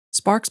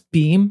Sparx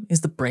BEAM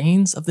is the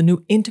brains of the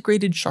new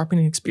integrated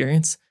sharpening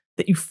experience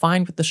that you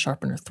find with the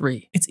Sharpener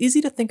 3. It's easy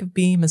to think of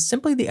BEAM as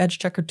simply the Edge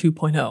Checker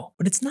 2.0,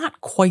 but it's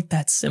not quite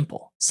that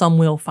simple. Some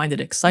will find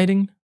it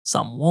exciting,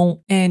 some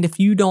won't, and if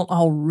you don't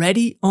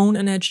already own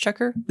an Edge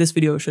Checker, this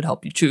video should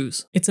help you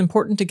choose. It's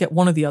important to get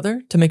one or the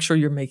other to make sure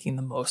you're making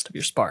the most of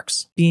your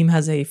Sparx. BEAM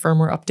has a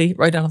firmware update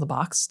right out of the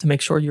box to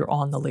make sure you're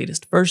on the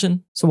latest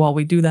version, so while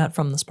we do that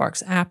from the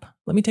Sparx app,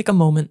 let me take a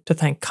moment to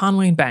thank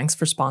Conway+Banks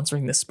for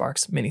sponsoring this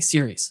Sparx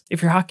mini-series.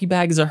 If your hockey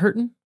bags are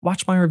hurting,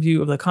 watch my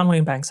review of the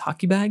Conway+Banks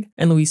hockey bag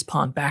and Louise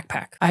Pond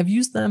backpack. I've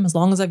used them as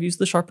long as I've used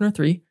the Sharpener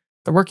 3.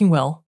 They're working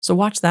well, so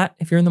watch that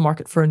if you're in the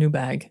market for a new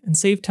bag and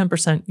save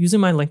 10% using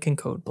my link and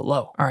code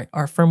below. All right,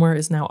 our firmware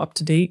is now up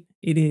to date.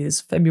 It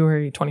is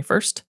February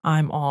 21st.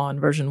 I'm on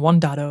version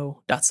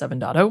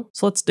 1.0.7.0,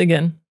 so let's dig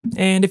in.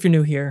 And if you're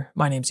new here,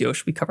 my name's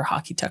Yosh. We cover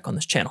hockey tech on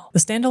this channel. The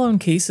standalone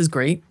case is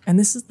great, and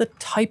this is the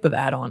type of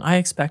add-on I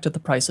expect at the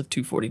price of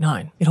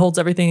 $249. It holds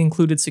everything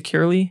included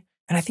securely,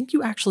 and I think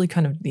you actually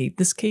kind of need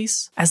this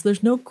case, as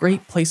there's no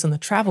great place in the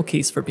travel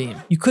case for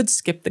BEAM. You could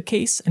skip the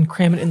case and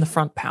cram it in the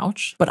front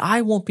pouch, but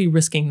I won't be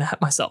risking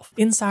that myself.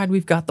 Inside,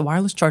 we've got the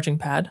wireless charging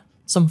pad,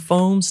 some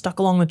foam stuck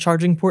along the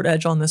charging port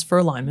edge on this for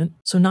alignment,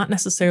 so not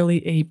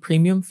necessarily a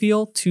premium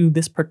feel to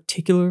this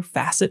particular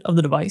facet of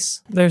the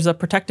device. There's a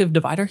protective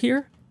divider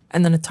here,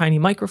 and then a tiny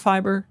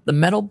microfiber, the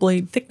metal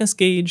blade thickness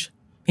gauge,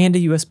 and a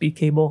USB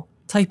cable,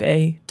 Type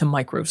A to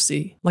Micro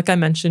C. Like I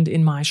mentioned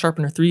in my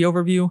Sharpener 3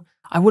 overview,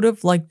 I would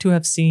have liked to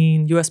have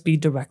seen USB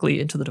directly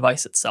into the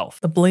device itself.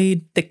 The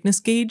blade thickness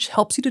gauge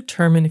helps you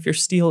determine if your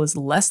steel is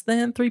less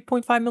than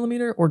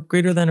 3.5mm or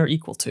greater than or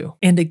equal to.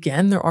 And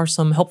again, there are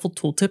some helpful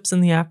tooltips in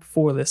the app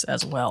for this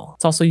as well.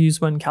 It's also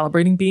used when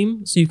calibrating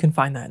BEAM, so you can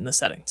find that in the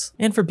settings.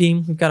 And for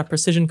BEAM, we've got a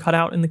precision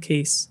cutout in the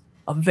case,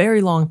 a very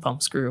long thumb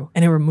screw,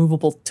 and a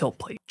removable tilt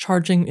plate.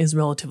 Charging is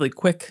relatively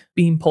quick.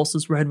 BEAM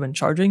pulses red when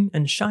charging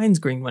and shines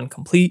green when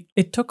complete.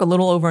 It took a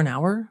little over an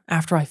hour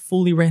after I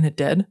fully ran it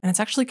dead, and it's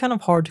actually kind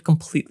of hard to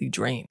completely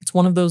drain. It's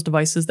one of those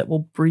devices that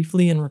will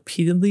briefly and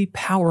repeatedly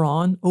power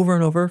on over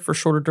and over for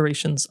shorter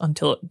durations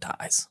until it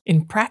dies.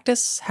 In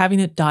practice,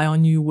 having it die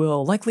on you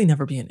will likely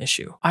never be an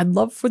issue. I'd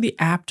love for the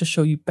app to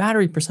show you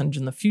battery percentage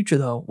in the future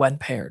though when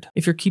paired.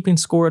 If you're keeping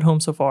score at home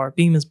so far,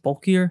 BEAM is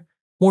bulkier,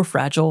 more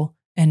fragile,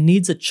 and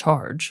needs a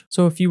charge.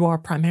 So if you are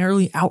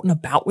primarily out and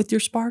about with your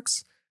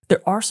Sparx,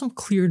 there are some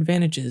clear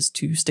advantages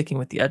to sticking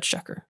with the Edge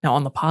Checker. Now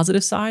on the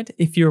positive side,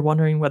 if you're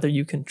wondering whether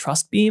you can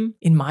trust BEAM,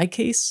 in my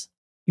case,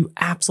 you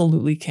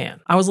absolutely can.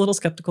 I was a little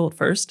skeptical at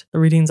first. The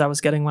readings I was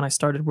getting when I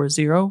started were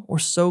 0 or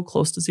so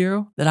close to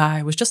 0 that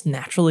I was just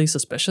naturally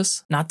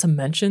suspicious. Not to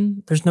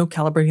mention, there's no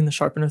calibrating the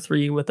Sharpener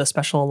 3 with a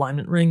special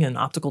alignment ring and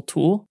optical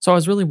tool. So I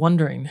was really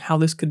wondering how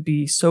this could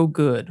be so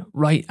good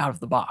right out of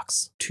the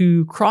box.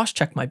 To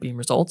cross-check my BEAM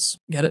results,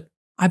 get it?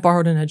 I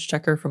borrowed an Edge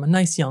Checker from a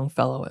nice young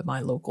fellow at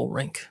my local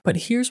rink. But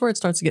here's where it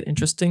starts to get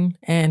interesting,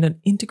 and an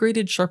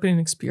integrated sharpening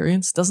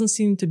experience doesn't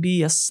seem to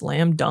be a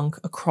slam dunk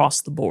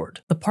across the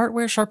board. The part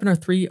where Sharpener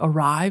 3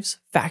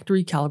 arrives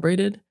factory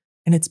calibrated,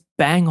 and it's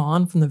bang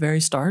on from the very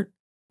start,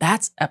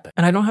 that's epic.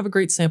 And I don't have a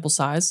great sample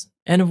size,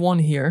 N of 1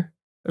 here.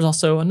 There's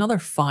also another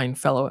fine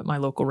fellow at my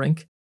local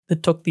rink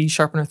that took the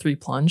Sharpener 3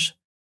 plunge.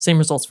 Same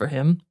results for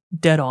him,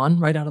 dead on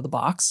right out of the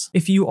box.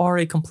 If you are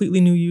a completely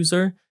new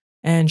user,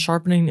 and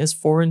sharpening is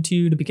foreign to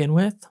you to begin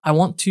with, I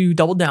want to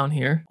double down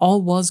here.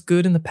 All was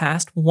good in the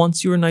past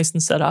once you were nice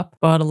and set up,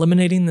 but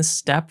eliminating this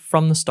step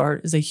from the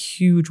start is a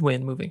huge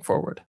win moving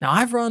forward. Now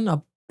I've run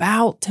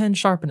about 10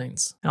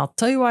 sharpenings, and I'll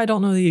tell you why I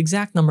don't know the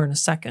exact number in a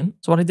second.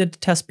 So what I did to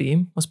test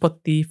BEAM was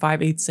put the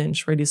 5/8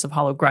 inch radius of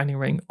hollow grinding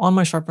ring on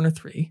my Sharpener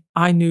 3.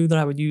 I knew that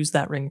I would use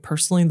that ring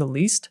personally the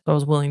least, so I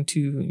was willing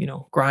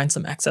to, grind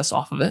some excess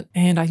off of it.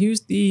 And I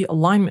used the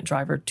alignment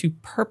driver to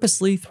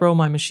purposely throw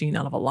my machine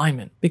out of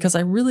alignment because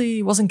I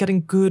really wasn't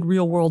getting good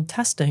real world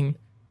testing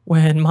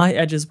when my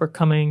edges were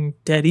coming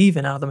dead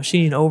even out of the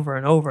machine over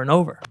and over and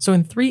over. So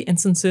in 3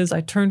 instances,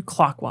 I turned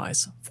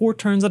clockwise, 4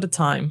 turns at a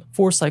time,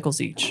 4 cycles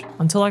each,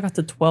 until I got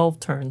to 12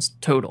 turns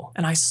total.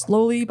 And I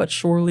slowly but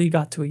surely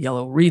got to a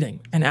yellow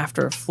reading. And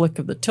after a flick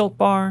of the tilt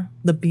bar,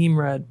 the BEAM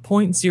read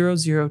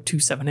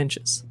 0.0027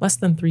 inches, less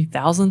than 3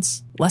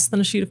 thousandths, less than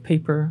a sheet of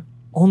paper.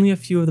 Only a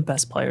few of the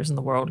best players in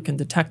the world can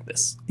detect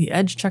this. The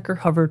Edge Checker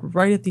hovered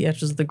right at the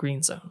edges of the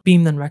green zone.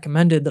 BEAM then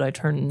recommended that I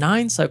turn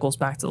 9 cycles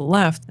back to the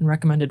left and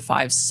recommended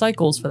 5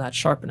 cycles for that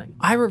sharpening.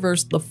 I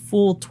reversed the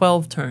full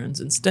 12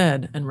 turns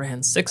instead and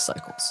ran 6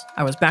 cycles.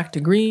 I was back to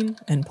green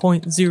and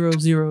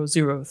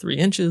 0.0003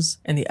 inches,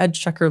 and the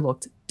Edge Checker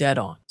looked dead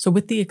on. So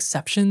with the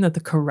exception that the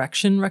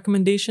correction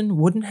recommendation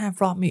wouldn't have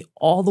brought me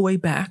all the way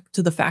back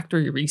to the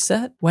factory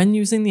reset, when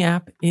using the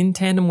app in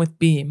tandem with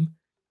BEAM,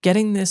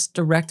 getting this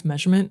direct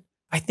measurement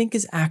I think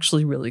is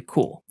actually really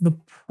cool. The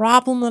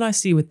problem that I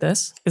see with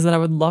this is that I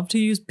would love to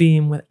use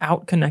BEAM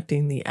without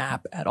connecting the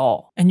app at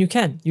all. And you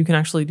can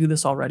actually do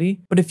this already.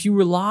 But if you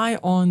rely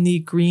on the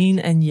green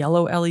and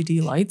yellow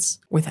LED lights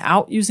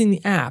without using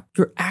the app,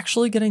 you're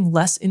actually getting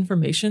less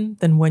information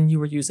than when you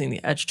were using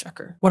the Edge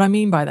Checker. What I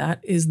mean by that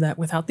is that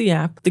without the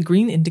app, the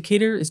green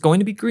indicator is going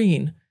to be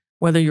green,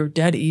 whether you're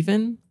dead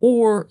even,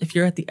 or if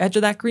you're at the edge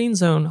of that green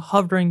zone,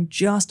 hovering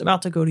just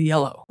about to go to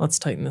yellow. Let's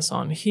tighten this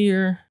on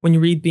here. When you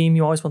read beam,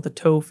 you always want the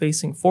toe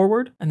facing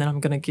forward, and then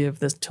I'm gonna give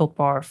this tilt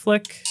bar a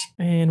flick,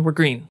 and we're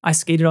green. I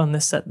skated on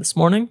this set this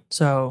morning,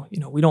 so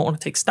we don't want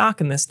to take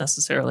stock in this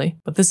necessarily,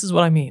 but this is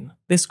what I mean.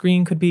 This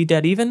green could be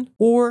dead even,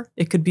 or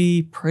it could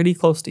be pretty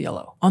close to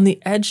yellow. On the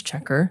edge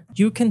checker,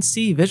 you can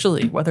see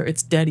visually whether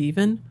it's dead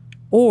even,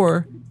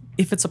 or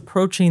if it's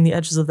approaching the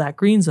edges of that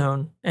green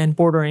zone and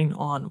bordering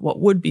on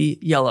what would be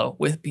yellow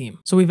with beam.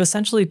 So we've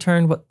essentially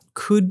turned what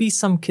could be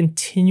some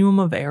continuum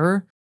of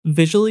error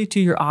visually to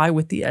your eye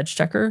with the edge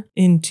checker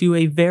into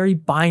a very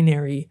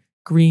binary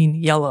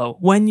green-yellow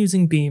when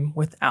using beam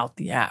without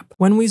the app.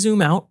 When we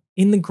zoom out,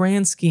 in the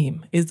grand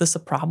scheme, is this a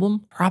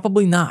problem?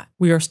 Probably not.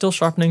 We are still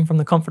sharpening from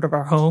the comfort of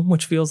our home,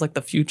 which feels like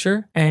the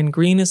future, and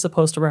green is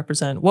supposed to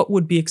represent what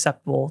would be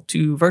acceptable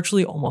to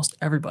virtually almost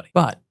everybody.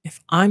 But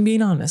if I'm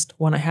being honest,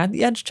 when I had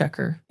the edge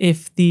checker,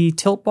 if the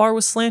tilt bar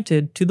was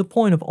slanted to the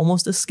point of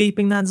almost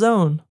escaping that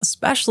zone,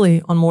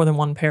 especially on more than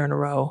one pair in a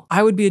row,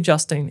 I would be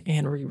adjusting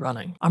and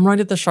rerunning. I'm right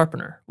at the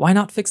sharpener. Why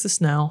not fix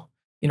this now?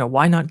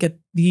 Why not get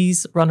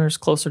these runners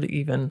closer to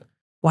even?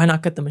 Why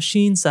not get the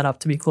machine set up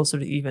to be closer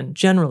to even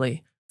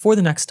generally for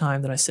the next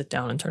time that I sit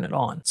down and turn it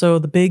on? So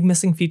the big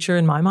missing feature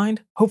in my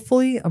mind,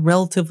 hopefully a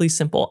relatively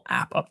simple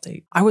app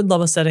update. I would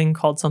love a setting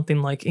called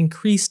something like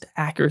increased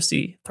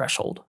accuracy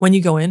threshold. When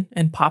you go in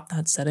and pop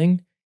that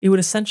setting, it would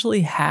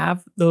essentially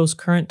have those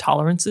current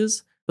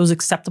tolerances, those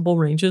acceptable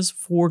ranges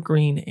for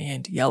green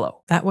and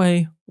yellow. That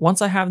way,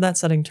 once I have that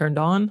setting turned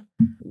on,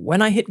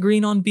 when I hit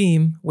green on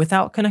beam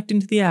without connecting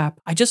to the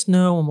app, I just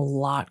know I'm a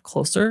lot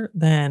closer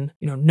than,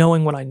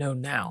 knowing what I know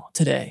now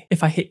today.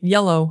 If I hit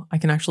yellow, I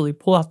can actually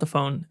pull out the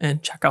phone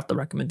and check out the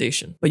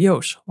recommendation. But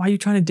Yosh, why are you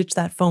trying to ditch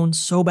that phone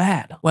so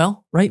bad?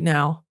 Well, right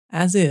now,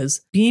 as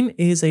is, beam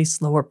is a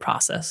slower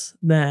process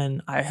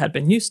than I had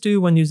been used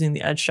to when using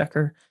the edge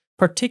checker,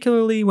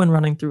 particularly when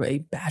running through a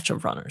batch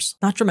of runners.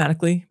 Not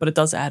dramatically, but it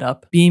does add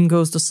up. Beam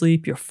goes to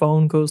sleep, your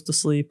phone goes to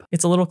sleep.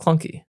 It's a little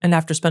clunky. And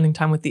after spending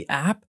time with the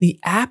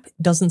app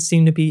doesn't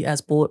seem to be as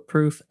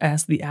bulletproof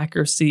as the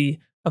accuracy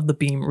of the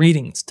beam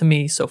readings to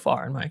me so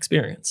far in my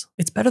experience.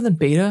 It's better than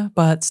beta,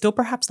 but still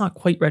perhaps not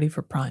quite ready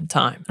for prime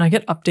time. And I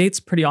get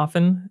updates pretty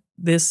often.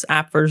 This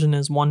app version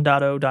is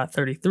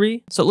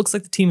 1.0.33, so it looks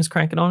like the team is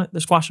cranking on it. They're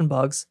squashing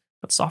bugs,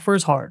 but software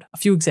is hard. A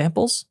few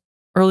examples.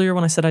 Earlier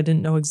when I said I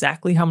didn't know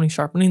exactly how many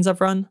sharpenings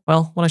I've run,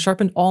 well, when I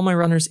sharpened all my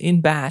runners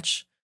in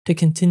batch to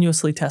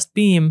continuously test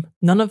beam,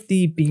 none of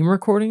the beam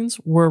recordings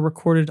were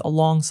recorded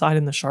alongside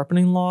in the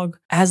sharpening log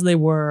as they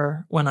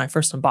were when I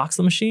first unboxed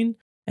the machine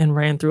and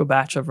ran through a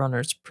batch of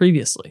runners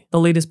previously. The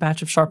latest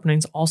batch of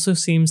sharpenings also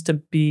seems to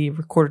be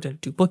recorded in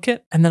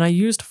duplicate, and then I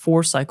used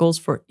 4 cycles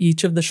for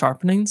each of the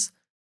sharpenings,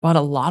 but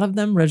a lot of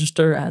them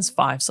register as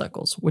 5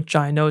 cycles, which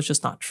I know is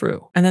just not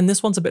true. And then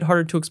this one's a bit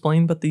harder to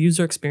explain, but the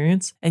user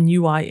experience and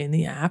UI in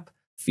the app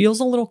feels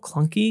a little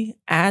clunky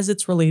as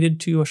it's related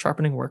to a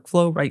sharpening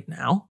workflow right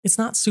now. It's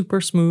not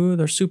super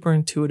smooth or super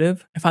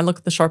intuitive. If I look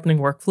at the sharpening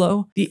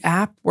workflow, the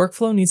app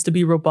workflow needs to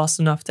be robust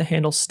enough to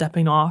handle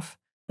stepping off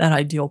that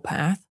ideal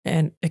path.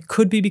 And it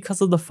could be because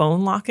of the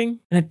phone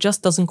locking, and it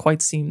just doesn't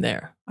quite seem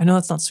there. I know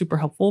that's not super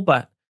helpful,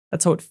 but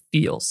that's how it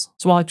feels.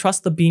 So while I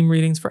trust the beam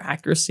readings for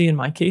accuracy in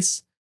my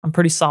case, I'm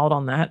pretty solid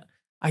on that,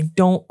 I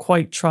don't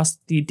quite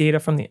trust the data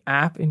from the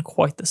app in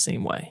quite the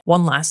same way.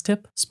 One last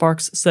tip,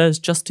 Sparx says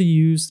just to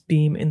use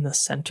beam in the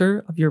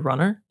center of your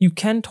runner. You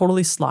can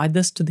totally slide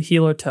this to the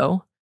heel or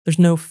toe. There's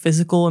no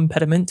physical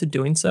impediment to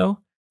doing so,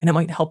 and it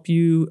might help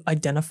you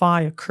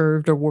identify a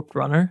curved or warped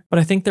runner. But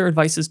I think their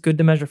advice is good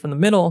to measure from the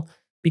middle,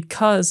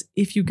 because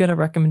if you get a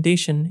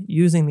recommendation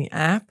using the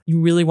app,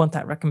 you really want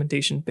that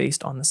recommendation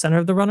based on the center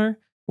of the runner,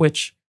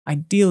 which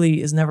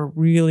ideally is never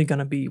really going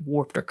to be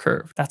warped or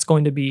curved. That's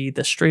going to be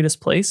the straightest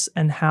place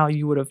and how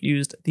you would have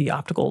used the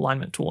optical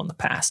alignment tool in the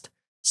past,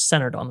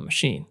 centered on the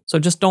machine. So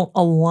just don't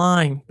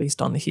align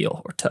based on the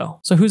heel or toe.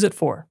 So who's it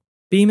for?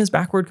 Beam is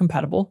backward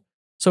compatible.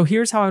 So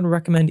here's how I would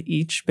recommend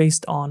each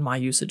based on my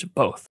usage of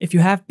both. If you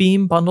have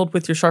beam bundled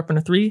with your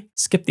Sharpener 3,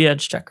 skip the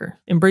edge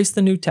checker. Embrace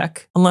the new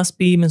tech. Unless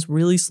beam is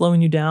really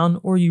slowing you down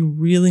or you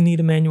really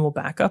need a manual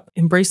backup,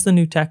 embrace the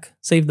new tech,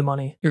 save the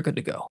money, you're good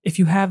to go. If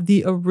you have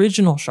the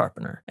original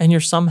sharpener and you're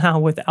somehow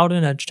without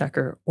an edge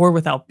checker or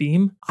without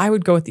beam, I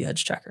would go with the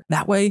edge checker.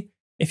 That way,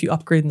 if you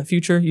upgrade in the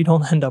future, you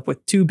don't end up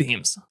with 2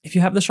 beams. If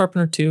you have the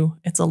Sharpener 2,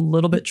 it's a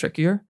little bit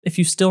trickier. If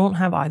you still don't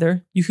have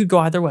either, you could go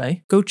either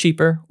way, go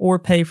cheaper, or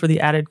pay for the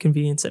added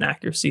convenience and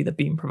accuracy that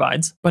beam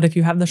provides. But if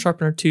you have the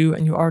Sharpener 2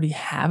 and you already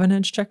have an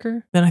edge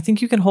checker, then I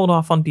think you can hold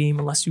off on beam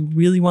unless you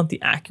really want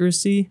the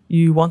accuracy,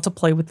 you want to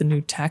play with the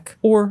new tech,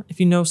 or if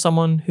you know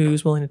someone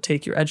who's willing to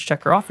take your edge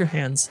checker off your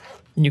hands,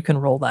 then you can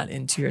roll that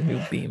into your new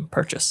beam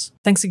purchase.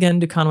 Thanks again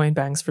to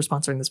Conway+Banks for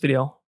sponsoring this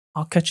video.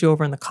 I'll catch you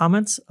over in the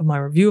comments of my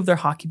review of their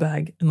hockey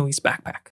bag and Luis backpack.